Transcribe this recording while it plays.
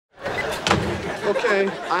Okay,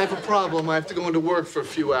 I have a problem. I have to go into work for a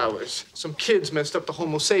few hours. Some kids messed up the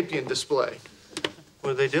Homo sapien display.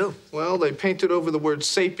 What did they do? Well, they painted over the word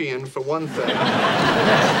sapien for one thing.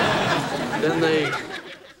 Then they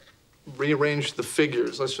rearranged the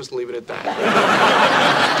figures. Let's just leave it at that.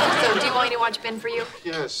 So, do you want me to watch Ben for you?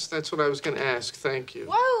 Yes, that's what I was going to ask. Thank you.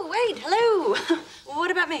 Whoa, wait, hello.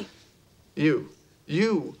 What about me? You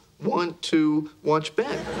want to watch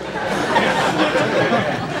Ben.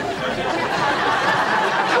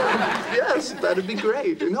 Yes, that'd be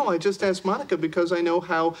great. No, I just asked Monica because I know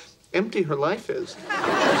how empty her life is.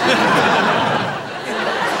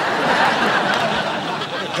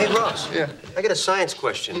 Hey, Ross. Yeah? I got a science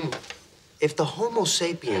question. If the Homo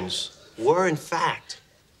sapiens were, in fact,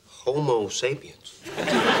 Homo sapiens,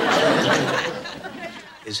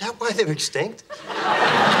 is that why they're extinct?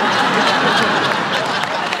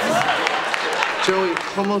 Joey,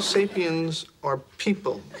 Homo sapiens are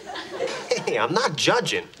people. Hey, I'm not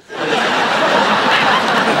judging.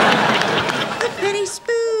 Penny,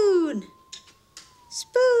 spoon.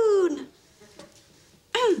 Spoon.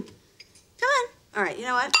 Come on. All right, you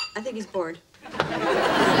know what? I think he's bored.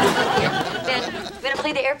 Ben, you wanna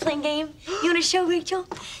play the airplane game? You wanna show Rachel?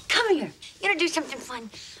 Come here. You wanna do something fun?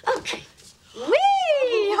 Okay.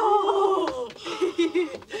 Whee! Oh! Whee!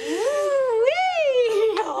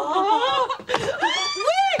 Oh! Whee!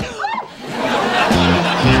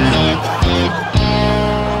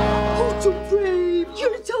 Oh, so brave.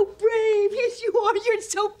 You're so brave. Yes, you are. You're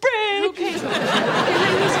so brave. Okay.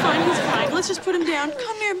 Okay, he's fine. He's fine. Let's just put him down.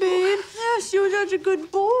 Come here, babe. Yes, you're such a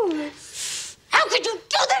good boy. How could you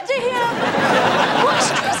do that to him? Why is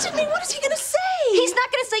he trusting me? What is he gonna say? He's not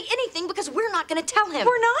gonna say anything because we're not gonna tell him.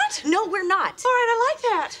 We're not? No, we're not. All right, I like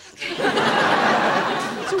that.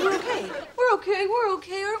 So we're okay. We're okay. We're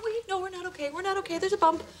okay, aren't we? No, we're not okay. We're not okay. There's a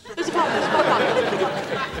bump. There's a bump. There's a bump.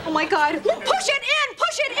 Oh my God. Push it in!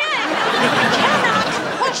 Push it in! I cannot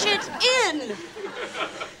push it in.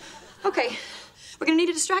 Okay. We're gonna need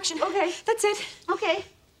a distraction. Okay. That's it. Okay.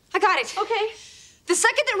 I got it. Okay. The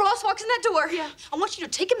second that Ross walks in that door, I want you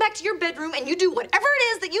to take him back to your bedroom and you do whatever it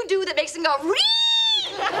is that you do that makes him go, ree!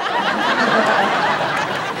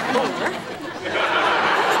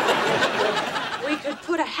 We could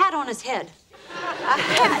put a hat on his head. A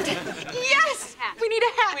hat. Yes! We need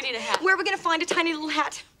a hat. We need a hat. Where are we gonna find a tiny little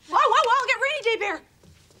hat? Wow, wow, wow, get Rainy Day Bear.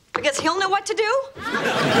 Because he'll know what to do? Oh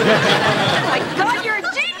my God, you're a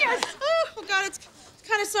genius! Oh, God, it's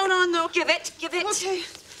kind of sewn on, though. Give it. Okay.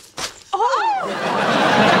 Oh!